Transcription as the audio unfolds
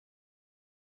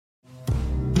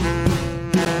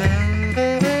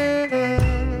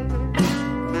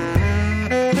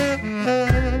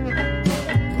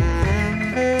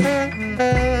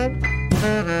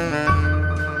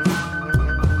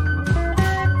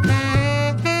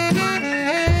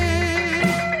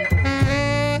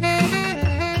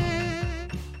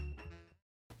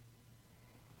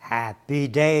Happy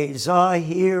days are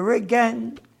here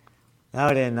again.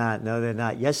 No, they're not. No, they're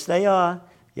not. Yes, they are.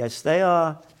 Yes, they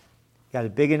are. Got a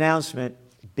big announcement.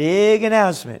 Big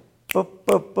announcement. Boop,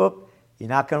 boop, boop. You're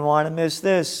not going to want to miss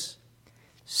this.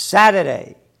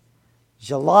 Saturday,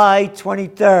 July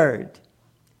 23rd,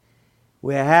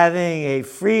 we're having a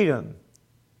Freedom,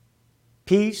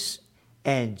 Peace,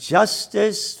 and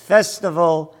Justice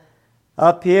Festival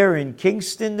up here in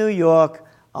Kingston, New York,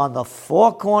 on the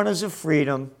Four Corners of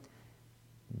Freedom,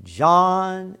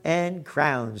 John and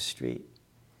Crown Street.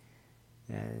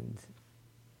 And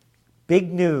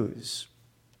big news.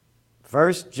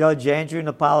 First, Judge Andrew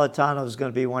Napolitano is going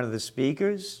to be one of the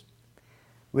speakers.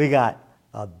 We got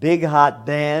a big hot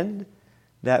band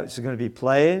that's going to be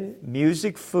playing,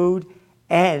 music, food,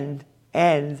 and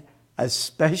a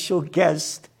special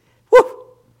guest. Woo!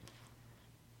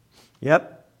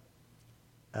 Yep.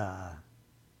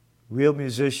 Real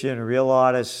musician, a real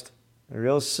artist, a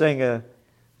real singer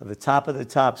of the top of the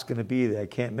top is going to be there. I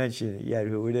can't mention it yet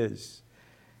who it is.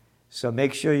 So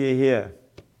make sure you're here.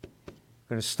 We're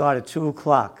going to start at 2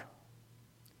 o'clock.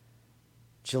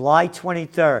 July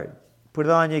 23rd. Put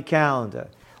it on your calendar.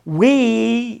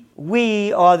 We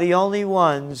are the only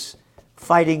ones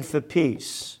fighting for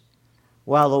peace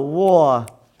while the war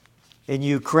in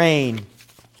Ukraine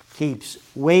keeps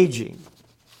waging.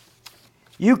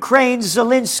 Ukraine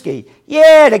Zelensky.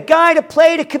 Yeah, the guy that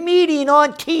played a comedian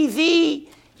on TV.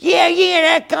 Yeah,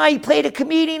 that guy. He played a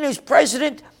comedian as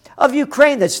president of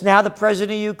Ukraine. That's now the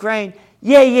president of Ukraine.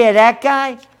 Yeah, that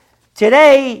guy.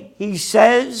 Today, he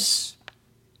says,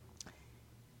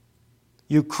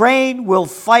 Ukraine will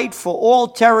fight for all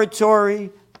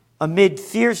territory amid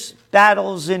fierce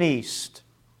battles in East.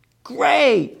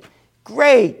 Great.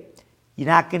 You're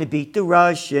not going to beat the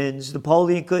Russians.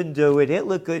 Napoleon couldn't do it.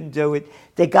 Hitler couldn't do it.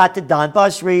 They got the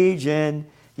Donbas region.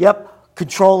 Yep,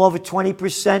 control over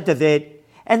 20% of it.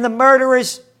 And the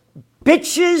murderous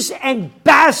bitches and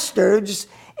bastards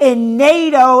in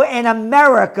NATO and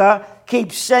America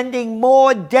keep sending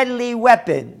more deadly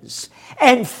weapons.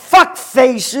 And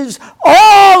fuckfaces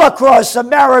all across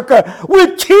America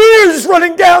with tears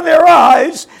running down their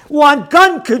eyes want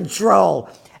gun control.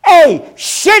 Hey,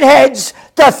 shitheads,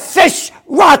 the fish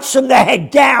rots from the head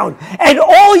down. And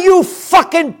all you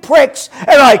fucking pricks,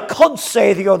 and I can't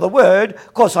say the other word,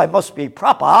 because I must be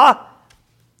proper,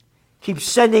 keep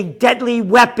sending deadly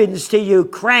weapons to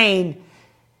Ukraine.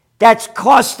 That's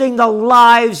costing the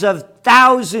lives of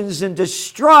thousands and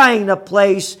destroying the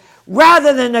place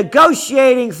rather than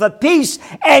negotiating for peace.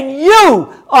 And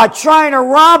you are trying to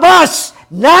rob us,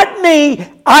 not me.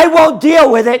 I won't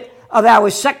deal with it, of our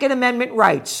Second Amendment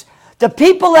rights. The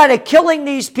people that are killing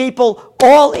these people,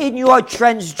 all in your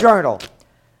Trends Journal.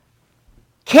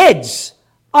 Kids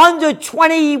under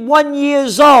 21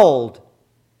 years old.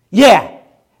 Yeah,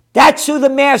 that's who the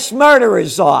mass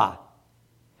murderers are.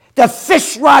 The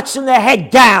fish rots in the head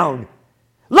down.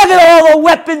 Look at all the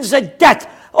weapons of death.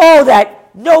 Oh, that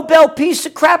Nobel Peace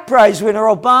of Crap Prize winner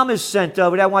Obama sent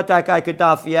over. I want that guy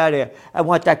Gaddafi out of there. I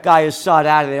want that guy Assad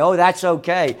out of there. Oh, that's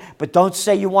okay. But don't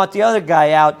say you want the other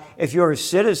guy out if you're a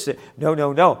citizen.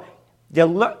 No.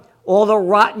 All the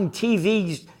rotten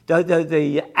TVs,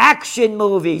 the action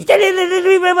movies.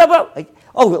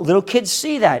 Oh, little kids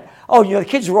see that. Oh, the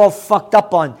kids are all fucked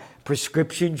up on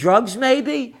prescription drugs,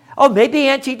 maybe. Oh, maybe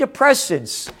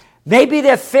antidepressants. Maybe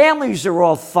their families are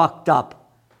all fucked up.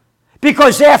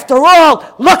 Because after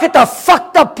all, look at the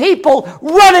fucked up people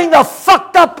running the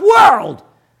fucked up world.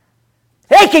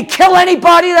 They can kill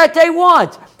anybody that they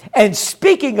want. And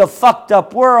speaking of fucked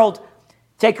up world,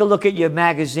 take a look at your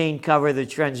magazine cover of the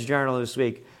Trends Journal this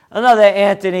week. Another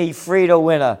Anthony Freda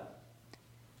winner.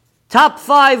 Top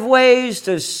 5 ways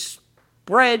to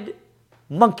spread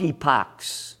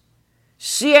monkeypox.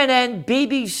 CNN,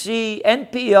 BBC,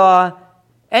 NPR,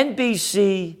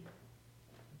 NBC,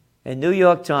 and New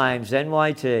York Times,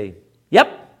 NYT.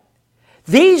 Yep.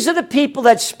 These are the people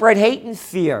that spread hate and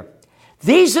fear.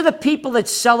 These are the people that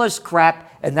sell us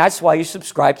crap, and that's why you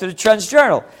subscribe to the Trends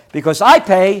Journal, because I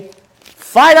pay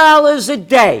 $5 a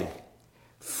day.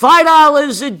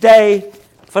 $5 a day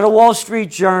for the Wall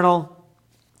Street Journal.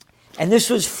 And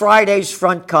this was Friday's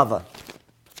front cover.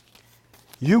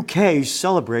 UK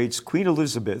celebrates Queen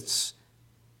Elizabeth's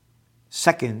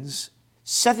II's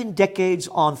 7 decades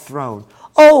on throne.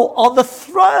 Oh, on the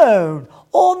throne.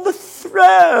 On the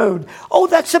throne. Oh,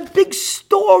 that's a big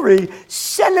story.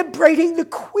 Celebrating the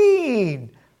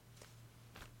Queen.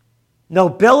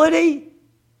 Nobility?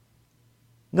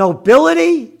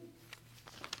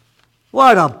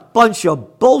 What a bunch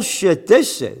of bullshit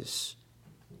this is.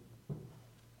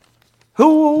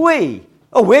 Who are we?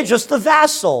 Oh, we're just the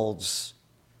vassals.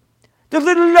 The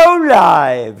little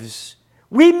lowlives.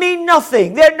 We mean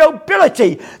nothing. Their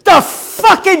nobility. The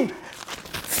fucking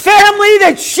family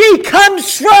that she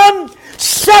comes from.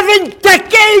 7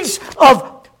 decades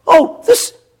of,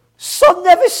 this sun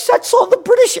never sets on the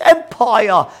British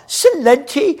Empire.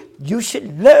 Salenti, you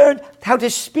should learn how to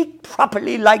speak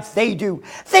properly like they do.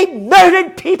 They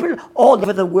murdered people all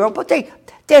over the world, but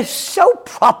they're so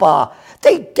proper.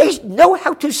 They know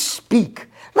how to speak.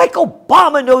 Like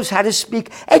Obama knows how to speak,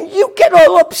 and you get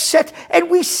all upset, and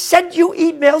we send you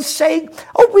emails saying,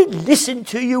 we listen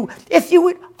to you. If you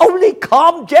would only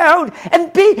calm down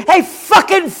and be a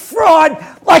fucking fraud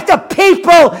like the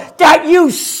people that you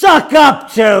suck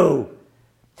up to.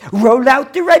 Roll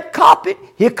out the red carpet.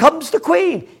 Here comes the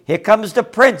Queen. Here comes the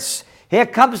Prince. Here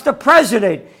comes the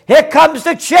President. Here comes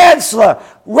the Chancellor.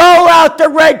 Roll out the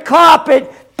red carpet,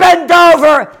 bend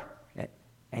over,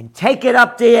 and take it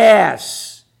up the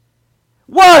ass.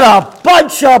 What a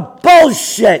bunch of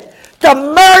bullshit. The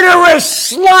murderous,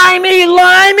 slimy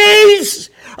limeys.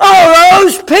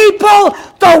 Those people.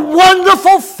 The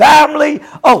wonderful family.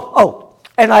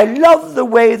 And I love the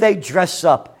way they dress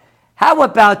up. How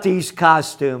about these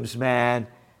costumes, man?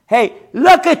 Hey,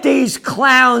 look at these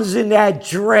clowns in that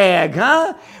drag,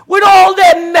 huh? With all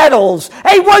their medals.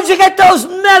 Hey, what'd you get those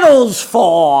medals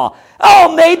for?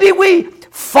 Maybe we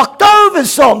fucked over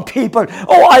some people.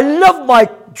 I love my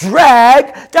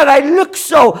drag that I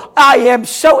am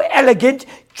so elegant,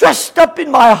 dressed up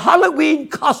in my Halloween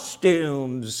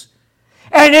costumes.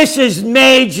 And this is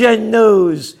major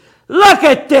news. Look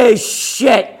at this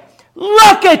shit.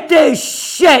 Look at this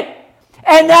shit.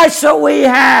 And that's what we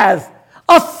have.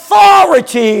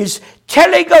 Authorities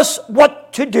telling us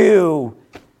what to do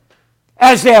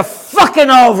as they're fucking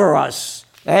over us.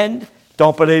 And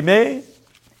don't believe me?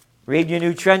 Read your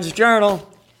New Trends Journal.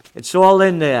 It's all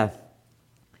in there.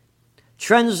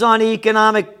 Trends on the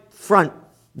economic front.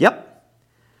 Yep.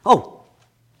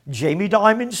 Jamie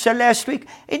Dimon said last week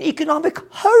an economic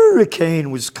hurricane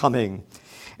was coming.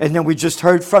 And then we just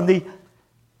heard from the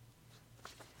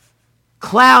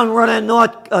clown running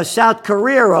South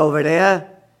Korea over there.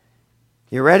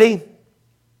 You ready?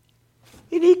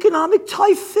 An economic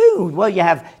typhoon. Well, you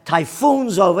have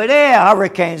typhoons over there,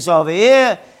 hurricanes over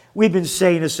here. We've been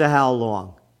saying this for how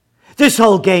long? This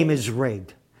whole game is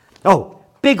rigged.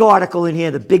 Big article in here,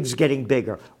 the big's getting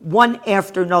bigger. One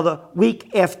after another,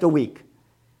 week after week.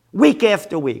 Week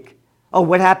after week.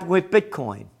 What happened with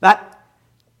Bitcoin? That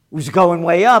was going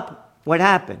way up. What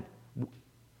happened?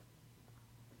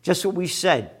 Just what we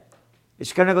said.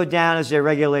 It's going to go down as they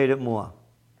regulate it more.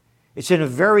 It's in a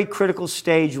very critical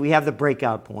stage. We have the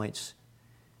breakout points.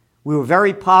 We were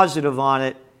very positive on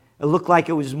it. It looked like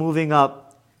it was moving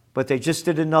up, but they just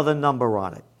did another number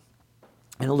on it.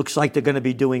 And it looks like they're going to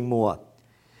be doing more.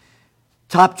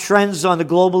 Top trends on the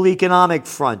global economic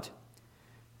front.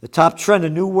 The top trend, a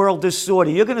new world disorder.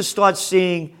 You're going to start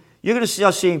seeing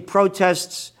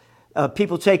protests,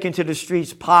 people taken to the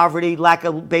streets, poverty, lack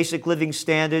of basic living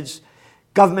standards,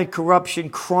 government corruption,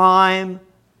 crime,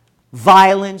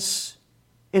 violence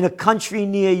in a country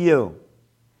near you.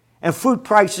 And food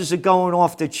prices are going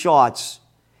off the charts.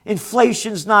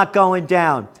 Inflation's not going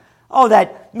down.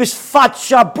 That Miss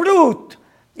Faccia Brute.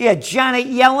 Yeah, Janet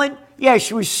Yellen. Yeah,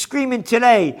 she was screaming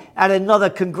today at another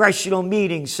congressional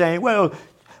meeting saying,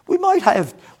 we might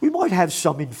have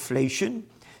some inflation.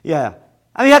 Yeah.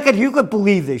 You could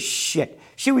believe this shit.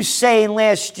 She was saying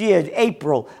last year,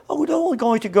 April, we're only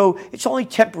going to go, it's only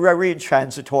temporary and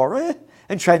transitory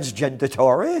and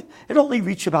transgendatory. It only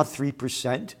reached about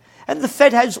 3%. And the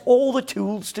Fed has all the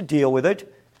tools to deal with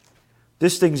it.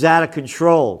 This thing's out of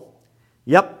control.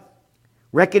 Yep.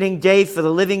 Reckoning Day for the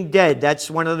Living Dead.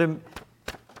 That's one of the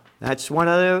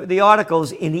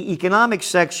articles in the economics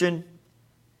section.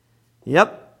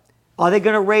 Yep. Are they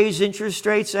going to raise interest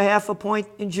rates 0.5 point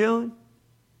in June?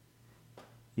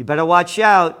 You better watch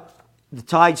out. The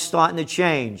tide's starting to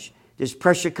change. There's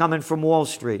pressure coming from Wall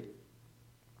Street.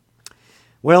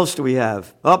 What else do we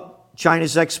have?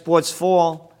 China's exports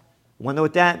fall. Wonder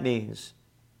what that means.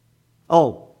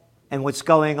 And what's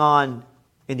going on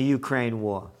in the Ukraine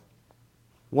war.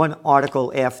 One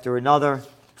article after another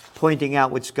pointing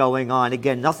out what's going on.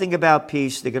 Again, nothing about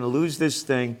peace. They're going to lose this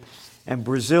thing. And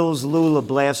Brazil's Lula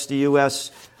blasts the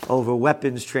U.S. over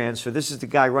weapons transfer. This is the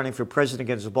guy running for president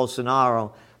against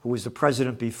Bolsonaro, who was the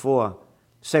president before,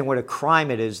 saying what a crime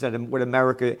it is that what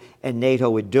America and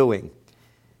NATO are doing.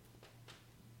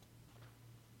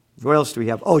 What else do we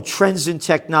have? Trends in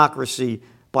Technocracy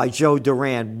by Joe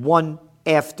Duran. One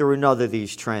after another,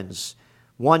 these trends.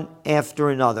 One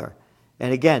after another.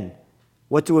 And again,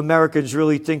 what do Americans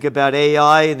really think about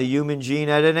AI and the human gene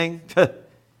editing?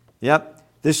 Yep.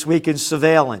 This week in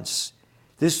surveillance.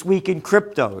 This week in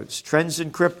cryptos, trends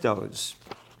in cryptos.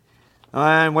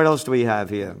 And what else do we have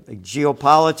here?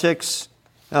 Geopolitics.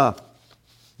 Oh,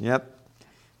 yep.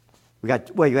 We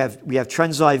have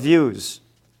Trends I Views.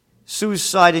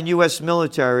 Suicide in U.S.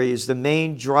 military is the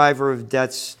main driver of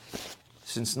deaths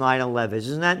since 9/11.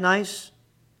 Isn't that nice?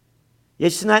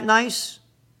 Isn't that nice?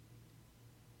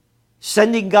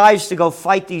 Sending guys to go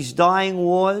fight these dying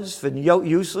wars for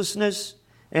uselessness,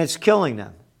 and it's killing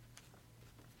them.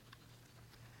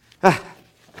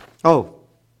 Oh,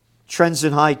 Trends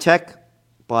in High Tech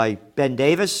by Ben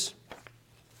Davis.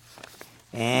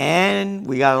 And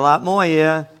we got a lot more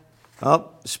here.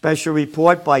 Oh, special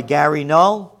report by Gary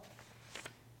Null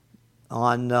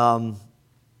on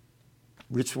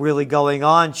what's really going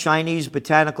on. Chinese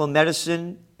botanical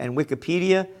medicine and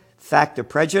Wikipedia, fact or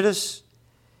prejudice.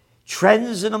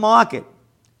 Trends in the market.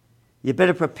 You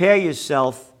better prepare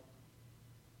yourself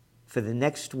for the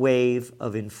next wave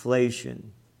of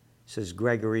inflation, says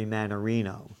Gregory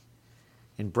Mannarino.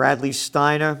 And Bradley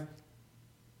Steiner,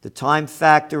 the time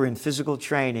factor in physical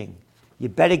training. You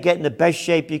better get in the best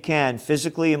shape you can,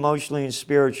 physically, emotionally, and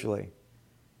spiritually.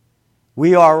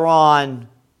 We are on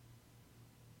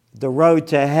the road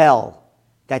to hell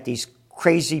that these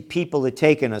crazy people are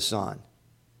taking us on.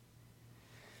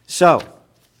 So,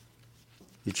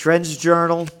 the Trends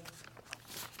Journal,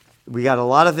 we got a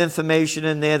lot of information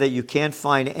in there that you can't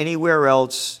find anywhere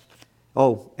else.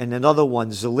 Oh, and another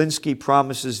one, Zelensky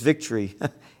promises victory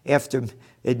after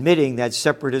admitting that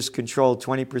separatists control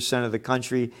 20% of the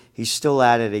country. He's still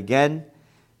at it again.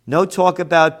 No talk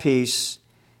about peace.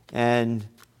 And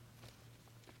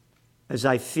as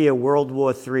I fear, World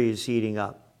War III is heating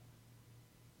up.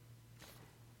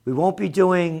 We won't be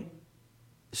doing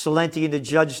Celente and the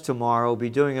Judge tomorrow. We'll be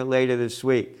doing it later this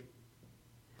week.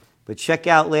 But check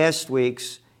out last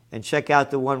week's and check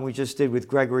out the one we just did with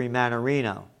Gregory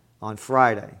Mannarino on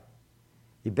Friday.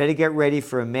 You better get ready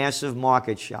for a massive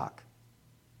market shock.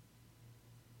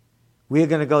 We are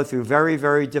going to go through very,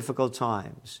 very difficult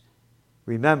times.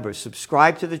 Remember,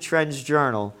 subscribe to the Trends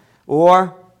Journal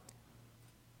or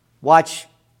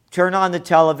turn on the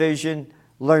television,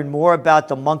 learn more about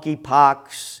the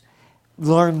monkeypox,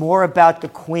 learn more about the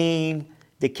Queen,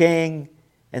 the King,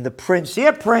 and the Prince.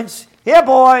 Here, Prince. Here,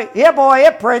 boy. Here, boy.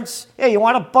 Here, Prince. Here, you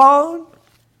want a bone?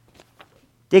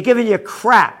 They're giving you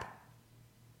crap.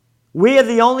 We are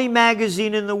the only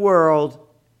magazine in the world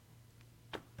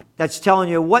that's telling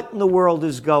you what in the world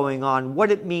is going on,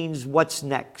 what it means, what's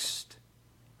next,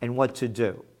 and what to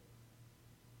do.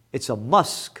 It's a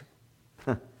must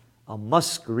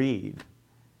read.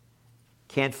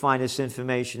 Can't find this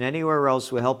information anywhere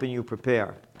else. We're helping you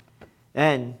prepare.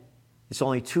 And it's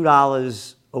only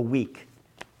 $2 a week.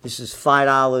 This is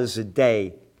 $5 a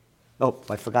day. Oh,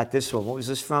 I forgot this one. What was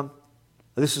this from?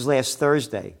 Oh, this was last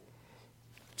Thursday.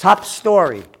 Top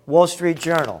story, Wall Street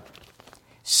Journal.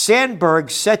 Sandberg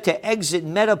set to exit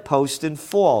Meta Post in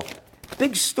fall.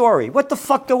 Big story. What the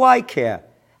fuck do I care?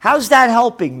 How's that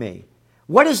helping me?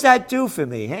 What does that do for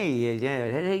me? Hey,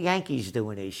 the Yankees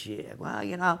doing this year. Well,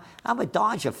 you know, I'm a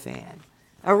Dodger fan.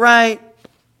 All right?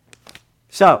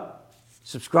 So,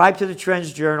 subscribe to the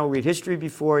Trends Journal. Read history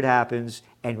before it happens.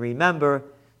 And remember,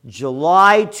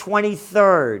 July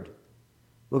 23rd,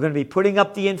 we're going to be putting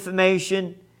up the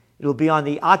information. It'll be on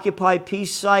the Occupy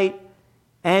Peace site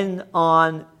and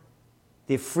on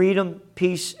the Freedom,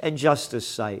 Peace, and Justice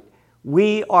site.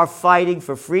 We are fighting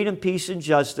for freedom, peace, and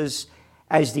justice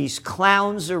as these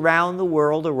clowns around the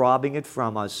world are robbing it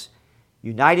from us.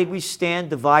 United we stand,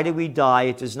 divided we die.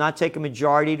 It does not take a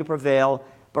majority to prevail,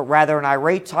 but rather an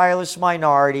irate, tireless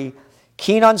minority,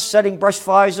 keen on setting brush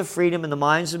fires of freedom in the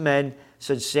minds of men,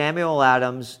 said Samuel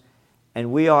Adams.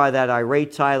 And we are that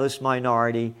irate, tireless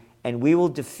minority, and we will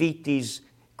defeat these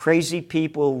crazy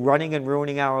people running and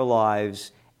ruining our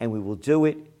lives, and we will do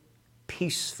it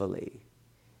peacefully.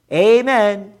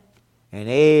 Amen and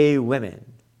amen.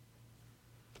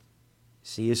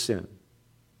 See you soon.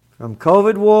 From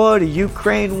COVID war to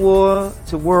Ukraine war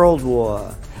to world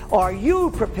war. Are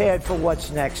you prepared for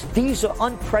what's next? These are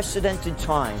unprecedented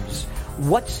times.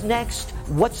 What's next?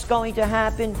 What's going to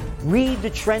happen? Read the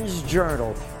Trends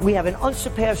Journal. We have an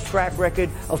unsurpassed track record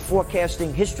of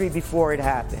forecasting history before it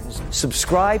happens.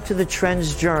 Subscribe to the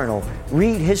Trends Journal.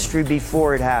 Read history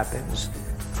before it happens.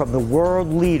 From the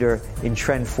world leader in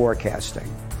trend forecasting.